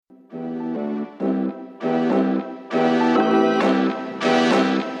Welcome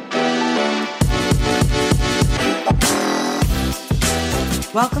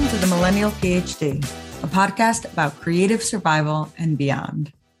to the Millennial PhD, a podcast about creative survival and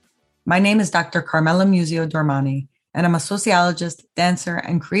beyond. My name is Dr. Carmela Muzio Dormani, and I'm a sociologist, dancer,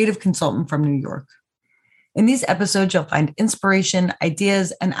 and creative consultant from New York. In these episodes, you'll find inspiration,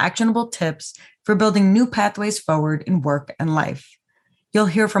 ideas, and actionable tips for building new pathways forward in work and life. You'll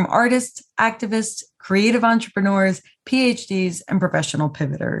hear from artists, activists, creative entrepreneurs, PhDs, and professional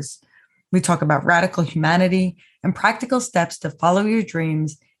pivoters. We talk about radical humanity and practical steps to follow your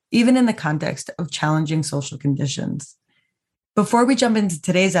dreams, even in the context of challenging social conditions. Before we jump into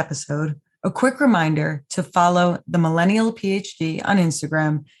today's episode, a quick reminder to follow the Millennial PhD on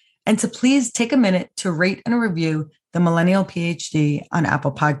Instagram and to please take a minute to rate and review the Millennial PhD on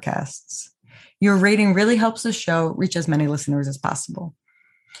Apple Podcasts. Your rating really helps the show reach as many listeners as possible.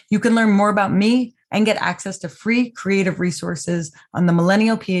 You can learn more about me and get access to free creative resources on the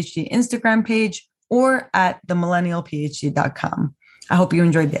Millennial PhD Instagram page or at themillennialphd.com. I hope you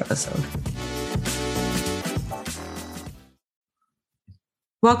enjoyed the episode.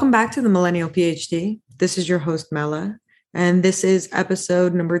 Welcome back to the Millennial PhD. This is your host, Mela, and this is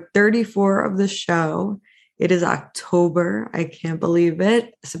episode number 34 of the show. It is October. I can't believe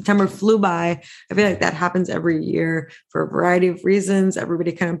it. September flew by. I feel like that happens every year for a variety of reasons.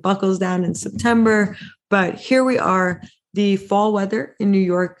 Everybody kind of buckles down in September, but here we are. The fall weather in New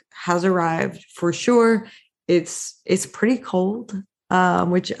York has arrived for sure. It's pretty cold,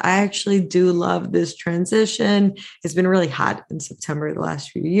 which I actually do love this transition. It's been really hot in September the last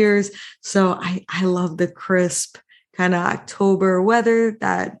few years. So I love the crisp kind of October weather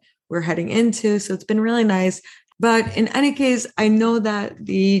that we're heading into. So it's been really nice. But in any case, I know that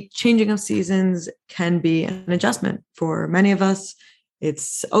the changing of seasons can be an adjustment for many of us.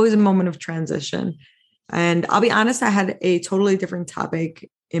 It's always a moment of transition. And I'll be honest, I had a totally different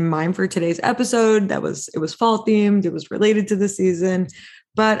topic in mind for today's episode. It was fall themed. It was related to the season,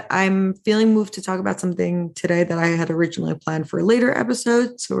 but I'm feeling moved to talk about something today that I had originally planned for a later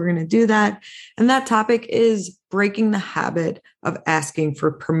episode. So we're going to do that. And that topic is breaking the habit of asking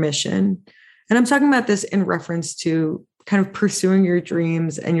for permission. And I'm talking about this in reference to kind of pursuing your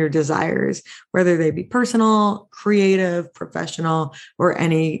dreams and your desires, whether they be personal, creative, professional, or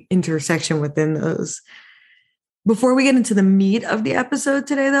any intersection within those. Before we get into the meat of the episode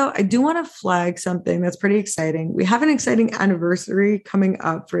today, though, I do want to flag something that's pretty exciting. We have an exciting anniversary coming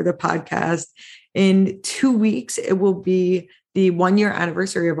up for the podcast. In 2 weeks, it will be the 1-year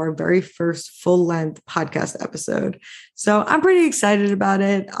anniversary of our very first full-length podcast episode. So I'm pretty excited about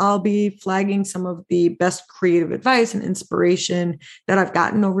it. I'll be flagging some of the best creative advice and inspiration that I've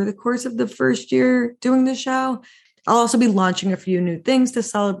gotten over the course of the first year doing the show. I'll also be launching a few new things to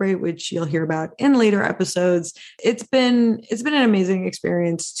celebrate, which you'll hear about in later episodes. It's been an amazing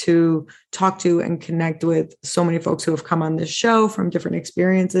experience to talk to and connect with so many folks who have come on this show from different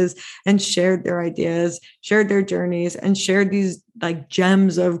experiences and shared their ideas, shared their journeys, and shared these like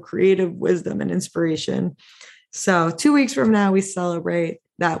gems of creative wisdom and inspiration. So 2 weeks from now, we celebrate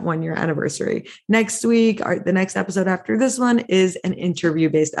that 1-year anniversary. Next week, the next episode after this one is an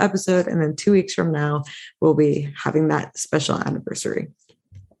interview-based episode. And then 2 weeks from now, we'll be having that special anniversary.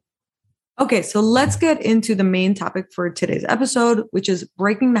 Okay, so let's get into the main topic for today's episode, which is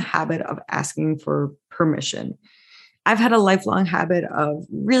breaking the habit of asking for permission. I've had a lifelong habit of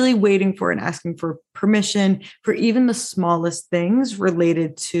really waiting for and asking for permission for even the smallest things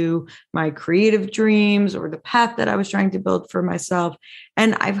related to my creative dreams or the path that I was trying to build for myself.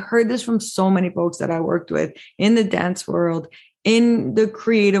 And I've heard this from so many folks that I worked with in the dance world, in the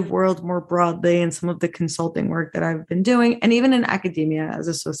creative world more broadly, and some of the consulting work that I've been doing, and even in academia as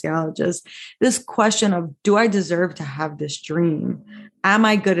a sociologist, this question of, do I deserve to have this dream? Am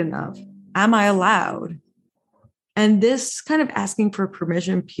I good enough? Am I allowed? And this kind of asking for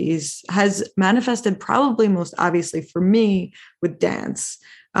permission piece has manifested probably most obviously for me with dance,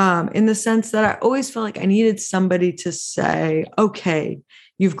 in the sense that I always felt like I needed somebody to say, okay,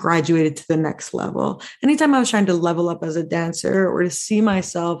 you've graduated to the next level. Anytime I was trying to level up as a dancer or to see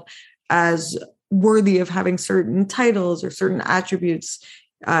myself as worthy of having certain titles or certain attributes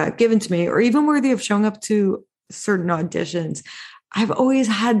given to me, or even worthy of showing up to certain auditions, I've always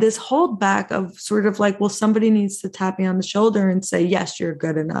had this holdback of sort of like, well, somebody needs to tap me on the shoulder and say, yes, you're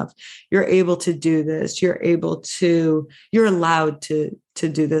good enough. You're able to do this. You're allowed to to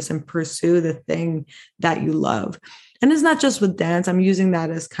do this and pursue the thing that you love. And it's not just with dance. I'm using that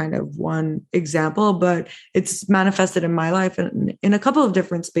as kind of one example, but it's manifested in my life in a couple of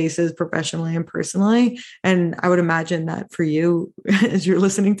different spaces, professionally and personally. And I would imagine that for you, as you're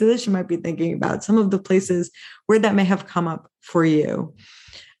listening to this, you might be thinking about some of the places where that may have come up for you.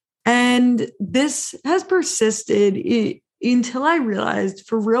 And this has persisted until I realized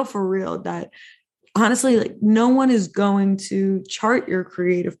for real, that honestly, like no one is going to chart your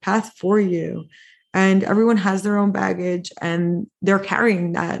creative path for you. And everyone has their own baggage and they're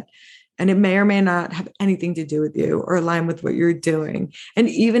carrying that. And it may or may not have anything to do with you or align with what you're doing. And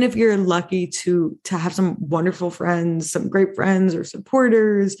even if you're lucky to have some wonderful friends, some great friends or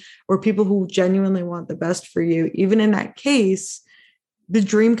supporters, or people who genuinely want the best for you, even in that case, the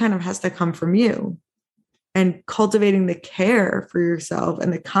dream kind of has to come from you. And cultivating the care for yourself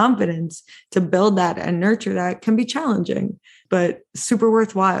and the confidence to build that and nurture that can be challenging, but super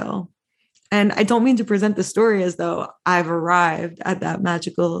worthwhile. And I don't mean to present the story as though I've arrived at that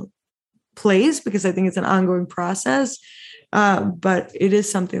magical place, because I think it's an ongoing process. But it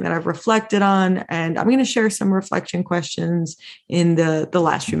is something that I've reflected on. And I'm going to share some reflection questions in the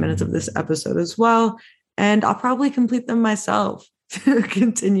last few minutes of this episode as well. And I'll probably complete them myself to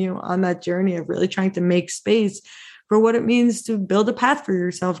continue on that journey of really trying to make space for what it means to build a path for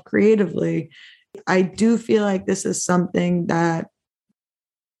yourself creatively. I do feel like this is something that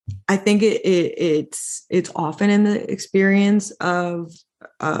I think it's often in the experience of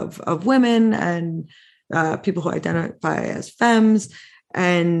women and people who identify as femmes.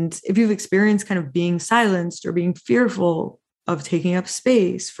 And if you've experienced kind of being silenced or being fearful of taking up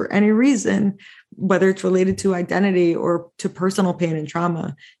space for any reason, whether it's related to identity or to personal pain and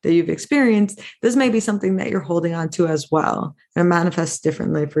trauma that you've experienced, this may be something that you're holding on to as well. And it manifests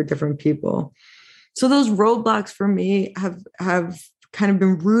differently for different people. So those roadblocks for me have kind of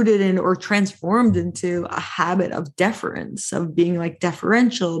been rooted in or transformed into a habit of deference, of being like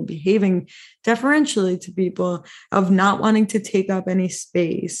deferential, behaving deferentially to people, of not wanting to take up any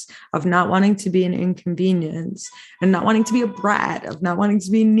space, of not wanting to be an inconvenience, and not wanting to be a brat, of not wanting to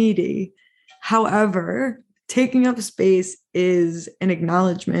be needy. However, taking up space is an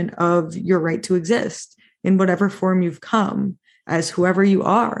acknowledgement of your right to exist in whatever form you've come as whoever you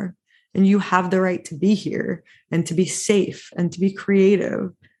are. And you have the right to be here and to be safe and to be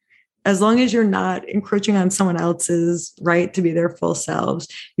creative. As long as you're not encroaching on someone else's right to be their full selves,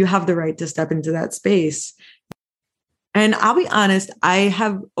 you have the right to step into that space. And I'll be honest, I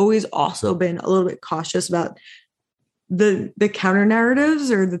have always also been a little bit cautious about the counter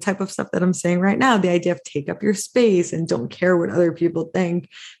narratives or the type of stuff that I'm saying right now, the idea of take up your space and don't care what other people think,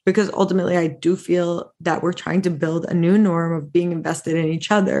 because ultimately I do feel that we're trying to build a new norm of being invested in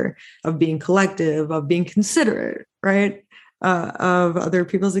each other, of being collective, of being considerate, right? Of other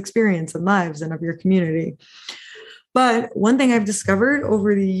people's experience and lives and of your community. But one thing I've discovered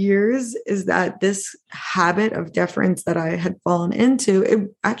over the years is that this habit of deference that I had fallen into,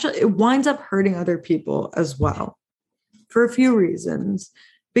 it winds up hurting other people as well. For a few reasons.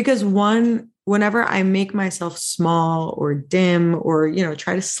 Because one, whenever I make myself small or dim or,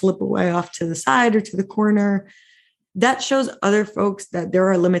 try to slip away off to the side or to the corner, that shows other folks that there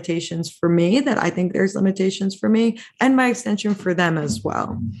are limitations for me, that I think there's limitations for me, and by extension for them as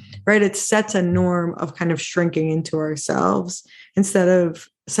well, right? It sets a norm of kind of shrinking into ourselves instead of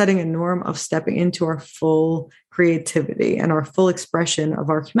setting a norm of stepping into our full creativity and our full expression of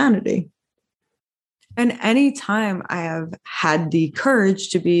our humanity. And anytime I have had the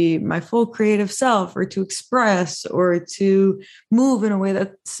courage to be my full creative self or to express or to move in a way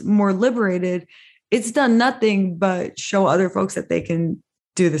that's more liberated, it's done nothing but show other folks that they can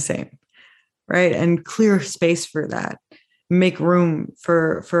do the same, right? And clear space for that, make room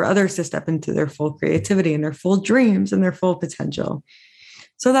for others to step into their full creativity and their full dreams and their full potential.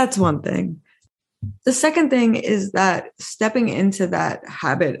 So that's one thing. The second thing is that stepping into that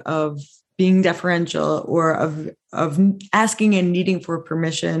habit of being deferential or of asking and needing for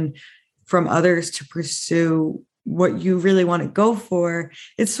permission from others to pursue what you really want to go for,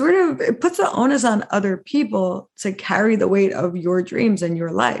 it puts the onus on other people to carry the weight of your dreams and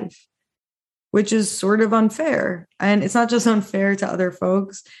your life, which is sort of unfair. And it's not just unfair to other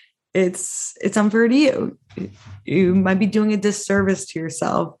folks, it's unfair to you. You might be doing a disservice to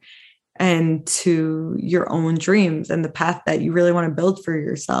yourself and to your own dreams and the path that you really want to build for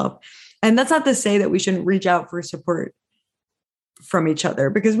yourself. And that's not to say that we shouldn't reach out for support from each other,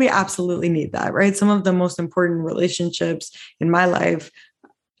 because we absolutely need that, right? Some of the most important relationships in my life,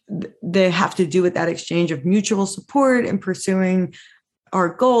 they have to do with that exchange of mutual support and pursuing our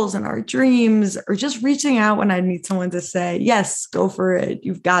goals and our dreams, or just reaching out when I need someone to say, yes, go for it.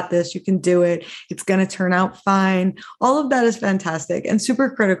 You've got this. You can do it. It's going to turn out fine. All of that is fantastic and super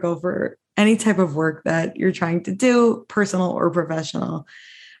critical for any type of work that you're trying to do, personal or professional.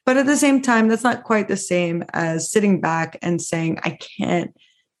 But at the same time, that's not quite the same as sitting back and saying, I can't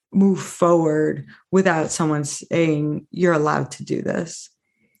move forward without someone saying, you're allowed to do this.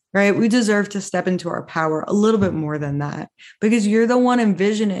 Right? We deserve to step into our power a little bit more than that, because you're the one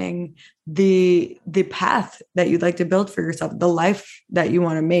envisioning the path that you'd like to build for yourself, the life that you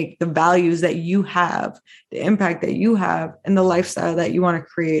want to make, the values that you have, the impact that you have, and the lifestyle that you want to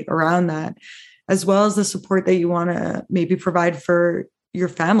create around that, as well as the support that you want to maybe provide for your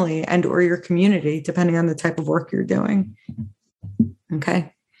family and or your community, depending on the type of work you're doing.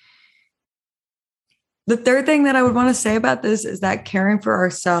 Okay. The third thing that I would want to say about this is that caring for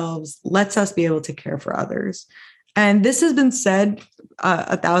ourselves lets us be able to care for others. And this has been said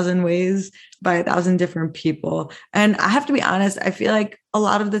 1,000 ways by 1,000 different people. And I have to be honest, I feel like a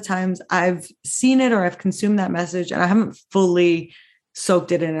lot of the times I've seen it or I've consumed that message and I haven't fully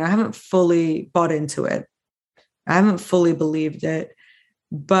soaked it in. I haven't fully bought into it. I haven't fully believed it.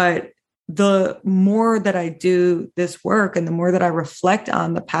 But the more that I do this work and the more that I reflect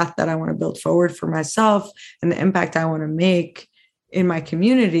on the path that I want to build forward for myself and the impact I want to make in my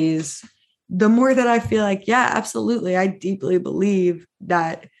communities, the more that I feel like, yeah, absolutely. I deeply believe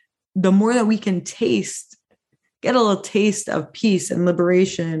that the more that we can get a little taste of peace and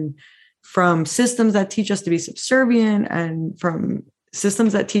liberation from systems that teach us to be subservient and from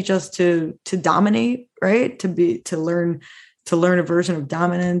systems that teach us to dominate, right? To learn a version of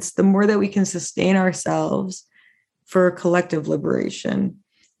dominance, the more that we can sustain ourselves for collective liberation,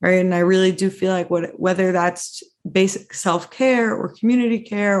 right? And I really do feel like whether that's basic self-care or community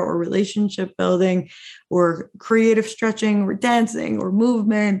care or relationship building or creative stretching or dancing or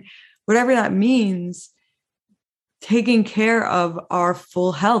movement, whatever that means, taking care of our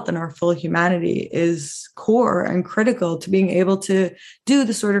full health and our full humanity is core and critical to being able to do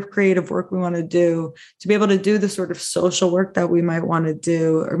the sort of creative work we want to do, to be able to do the sort of social work that we might want to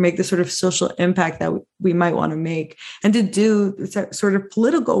do, or make the sort of social impact that we might want to make, and to do the sort of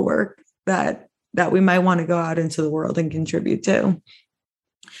political work that we might want to go out into the world and contribute to.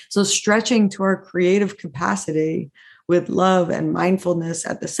 So stretching to our creative capacity with love and mindfulness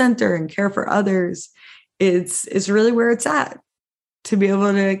at the center and care for others is really where it's at, to be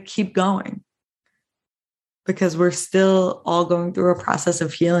able to keep going, because we're still all going through a process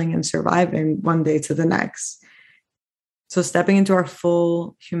of healing and surviving one day to the next. So stepping into our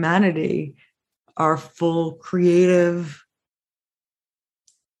full humanity, our full creative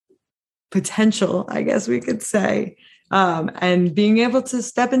potential, I guess we could say, and being able to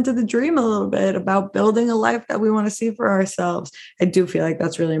step into the dream a little bit about building a life that we want to see for ourselves. I do feel like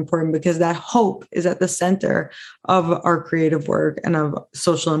that's really important, because that hope is at the center of our creative work and of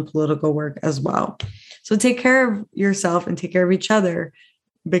social and political work as well. So take care of yourself and take care of each other,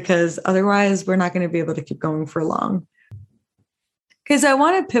 because otherwise we're not going to be able to keep going for long. Because I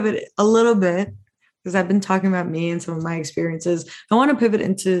want to pivot a little bit, because I've been talking about me and some of my experiences. I want to pivot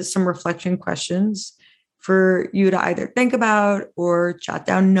into some reflection questions for you to either think about or jot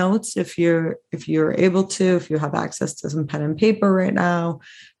down notes if you're able to, if you have access to some pen and paper right now,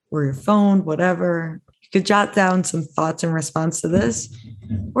 or your phone, whatever. You could jot down some thoughts in response to this,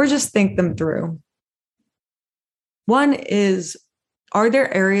 or just think them through. One is, are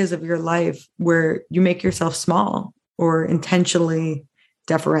there areas of your life where you make yourself small or intentionally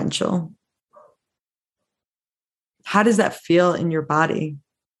deferential? How does that feel in your body?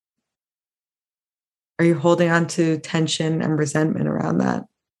 Are you holding on to tension and resentment around that?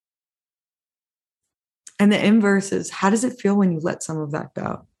 And the inverse is, how does it feel when you let some of that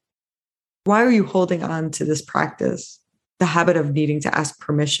go? Why are you holding on to this practice, the habit of needing to ask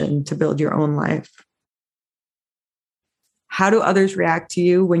permission to build your own life? How do others react to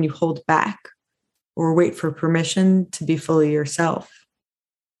you when you hold back or wait for permission to be fully yourself?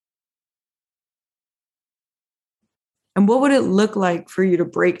 And what would it look like for you to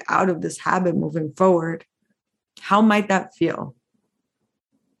break out of this habit moving forward? How might that feel?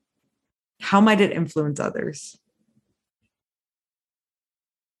 How might it influence others?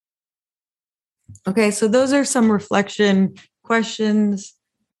 Okay, so those are some reflection questions.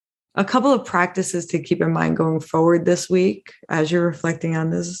 A couple of practices to keep in mind going forward this week as you're reflecting on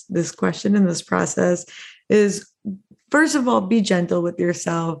this question and this process is, first of all, be gentle with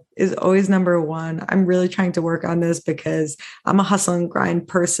yourself is always number one. I'm really trying to work on this because I'm a hustle and grind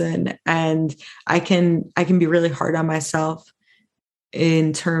person, and I can be really hard on myself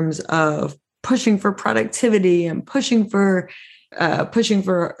in terms of pushing for productivity and pushing for, pushing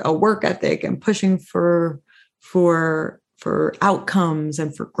for a work ethic and pushing for outcomes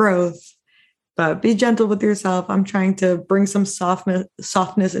and for growth. But be gentle with yourself. I'm trying to bring some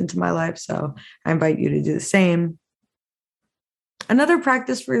softness into my life. So I invite you to do the same. Another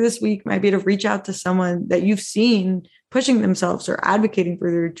practice for this week might be to reach out to someone that you've seen pushing themselves or advocating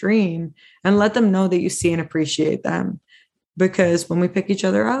for their dream and let them know that you see and appreciate them. Because when we pick each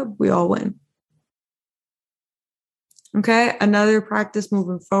other up, we all win. Okay, another practice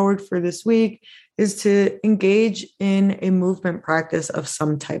moving forward for this week is to engage in a movement practice of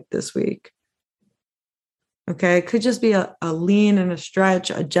some type this week. Okay, it could just be a lean and a stretch,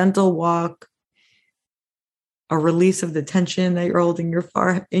 a gentle walk, a release of the tension that you're holding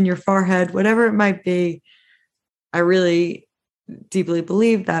in your forehead, whatever it might be. I really deeply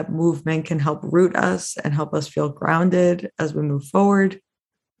believe that movement can help root us and help us feel grounded as we move forward.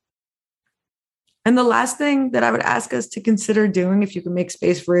 And the last thing that I would ask us to consider doing, if you can make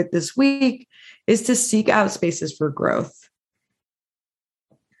space for it this week, is to seek out spaces for growth.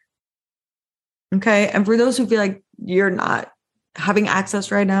 Okay. And for those who feel like you're not having access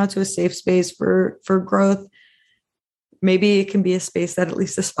right now to a safe space for growth, maybe it can be a space that at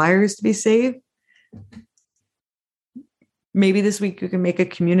least aspires to be safe. Maybe this week you can make a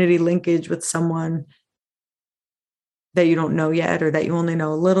community linkage with someone that you don't know yet or that you only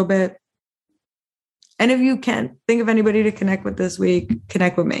know a little bit. And if you can't think of anybody to connect with this week,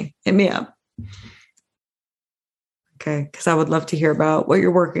 connect with me. Hit me up. Okay, because I would love to hear about what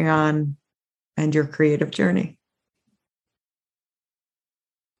you're working on and your creative journey.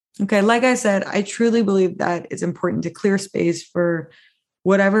 Okay, like I said, I truly believe that it's important to clear space for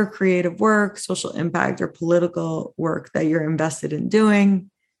whatever creative work, social impact, or political work that you're invested in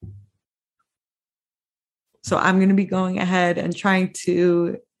doing. So I'm going to be going ahead and trying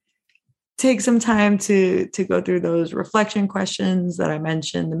to take some time to go through those reflection questions that I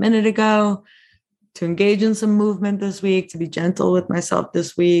mentioned a minute ago, to engage in some movement this week, to be gentle with myself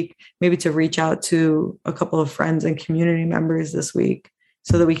this week, maybe to reach out to a couple of friends and community members this week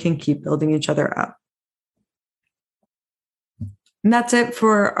so that we can keep building each other up. And that's it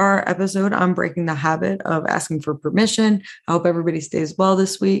for our episode on breaking the habit of asking for permission. I hope everybody stays well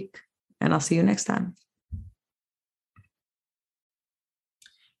this week, and I'll see you next time.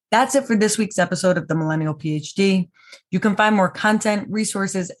 That's it for this week's episode of The Millennial PhD. You can find more content,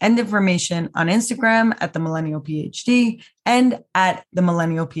 resources, and information on Instagram at The Millennial PhD and at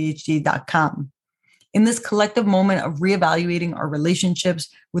themillennialphd.com. In this collective moment of reevaluating our relationships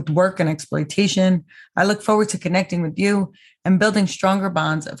with work and exploitation, I look forward to connecting with you and building stronger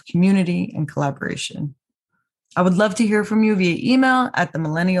bonds of community and collaboration. I would love to hear from you via email at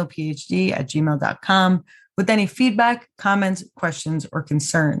themillennialphd@gmail.com with any feedback, comments, questions, or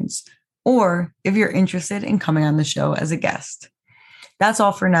concerns, or if you're interested in coming on the show as a guest. That's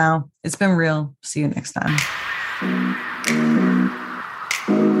all for now. It's been real. See you next time.